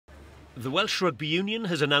The Welsh Rugby Union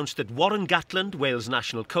has announced that Warren Gatland, Wales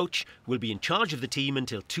national coach, will be in charge of the team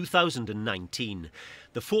until 2019.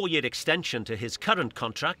 The 4-year extension to his current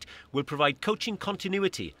contract will provide coaching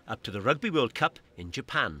continuity up to the Rugby World Cup in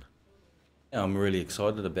Japan. I'm really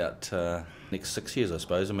excited about next 6 years, I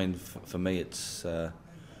suppose. I mean, for me, it's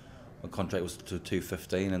my contract was to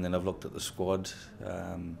 2015, and then I've looked at the squad,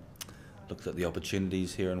 looked at the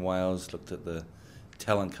opportunities here in Wales, looked at the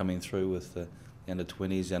talent coming through with the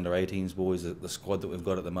under-20s, the under-18s boys, the squad that we've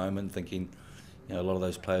got at the moment, thinking, you know, a lot of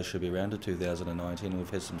those players should be around to 2019. We've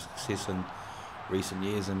had some success in recent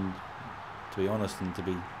years, and to be honest, and to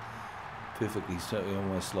be perfectly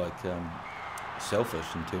almost like selfish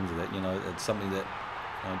in terms of that, you know, it's something that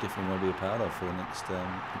I definitely want to be a part of for the next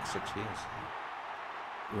 6 years.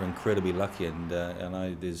 We're incredibly lucky, and I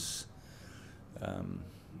know there's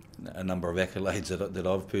a number of accolades that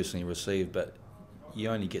I've personally received, but you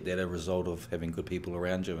only get that as a result of having good people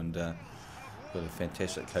around you, and got a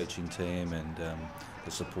fantastic coaching team and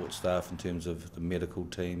the support staff in terms of the medical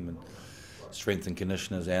team and strength and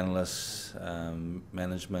conditioners, analysts,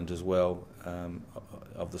 management as well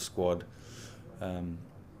of the squad.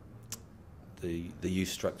 The youth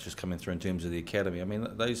structures coming through in terms of the academy. I mean,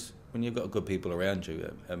 those, when you've got good people around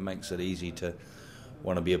you, it makes it easy to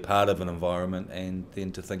want to be a part of an environment and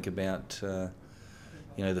then to think about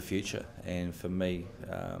you know, the future. And for me,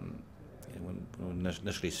 when we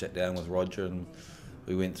initially sat down with Roger and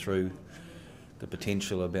we went through the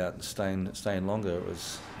potential about staying longer, it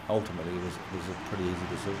was ultimately it was a pretty easy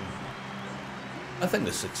decision. I think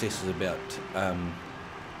the success is about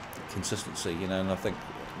consistency, you know, and I think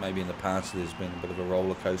maybe in the past there's been a bit of a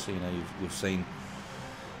roller coaster. You know, you've seen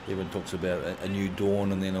everyone talks about a new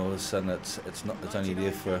dawn, and then all of a sudden it's only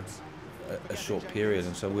there for a short period,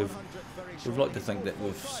 and so we've liked to think that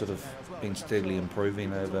we've sort of been steadily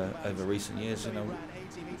improving over recent years. You know,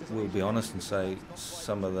 we'll be honest and say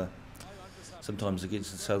sometimes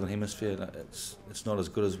against the Southern Hemisphere it's not as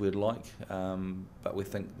good as we'd like, but we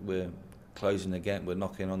think we're closing the gap, we're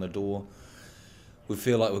knocking on the door. We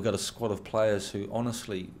feel like we've got a squad of players who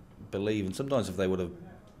honestly believe, and sometimes if they would have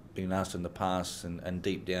been asked in the past and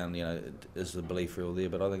deep down, you know, is the belief real there,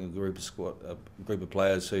 but I think a group of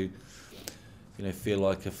players who, you know, feel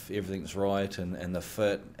like if everything's right and they're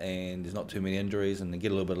fit and there's not too many injuries and they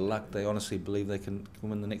get a little bit of luck, they honestly believe they can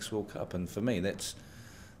win the next World Cup. And for me, that's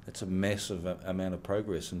a massive amount of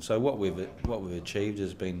progress. And so what we've achieved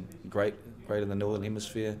has been great in the Northern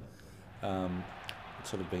Hemisphere. It's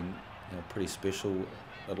sort of been, you know, pretty special.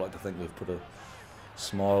 I'd like to think we've put a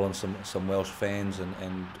smile on some Welsh fans,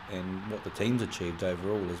 and what the team's achieved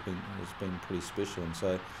overall has been pretty special. And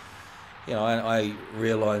so, you know, I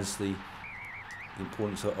realise the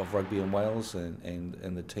importance of rugby in Wales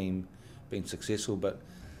and the team being successful, but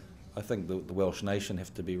I think the Welsh nation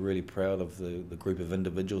have to be really proud of the group of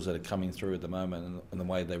individuals that are coming through at the moment, and the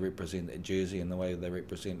way they represent their jersey and the way they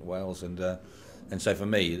represent Wales, and so for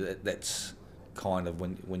me that's kind of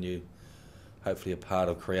when you hopefully a part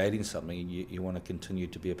of creating something, you want to continue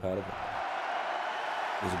to be a part of it.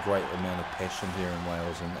 There's a great amount of passion here in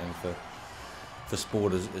Wales and for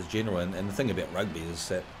sport as general, and the thing about rugby is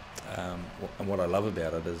that and what I love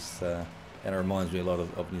about it is, and it reminds me a lot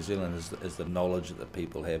of New Zealand, is the knowledge that the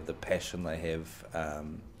people have, the passion they have,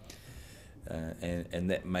 and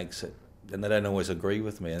that makes it. And they don't always agree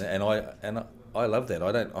with me, and I love that.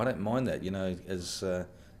 I don't mind that, you know,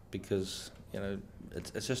 because, you know,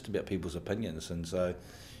 it's just about people's opinions, and so,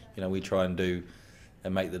 you know, we try and do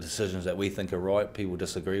and make the decisions that we think are right. People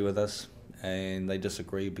disagree with us, and they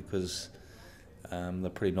disagree because they're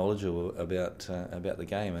pretty knowledgeable about the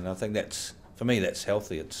game, and I think that's, for me, that's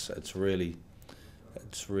healthy. It's really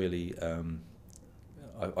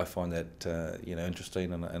I find that you know,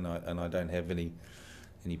 interesting, and I don't have any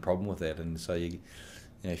problem with that. And so you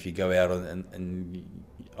know, if you go out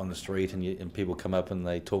on the street and people come up and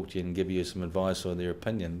they talk to you and give you some advice or their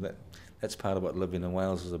opinion, that's part of what living in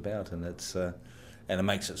Wales is about, and and it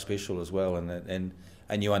makes it special as well, and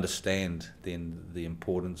you understand then the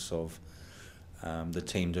importance of the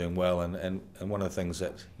team doing well, and one of the things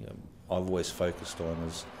that, you know, I've always focused on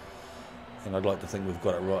is, and I'd like to think we've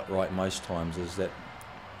got it right most times, is that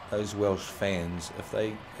those Welsh fans, if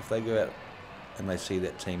they go out and they see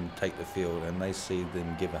that team take the field and they see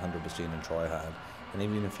them give 100% and try hard, and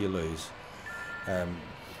even if you lose,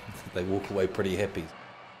 they walk away pretty happy.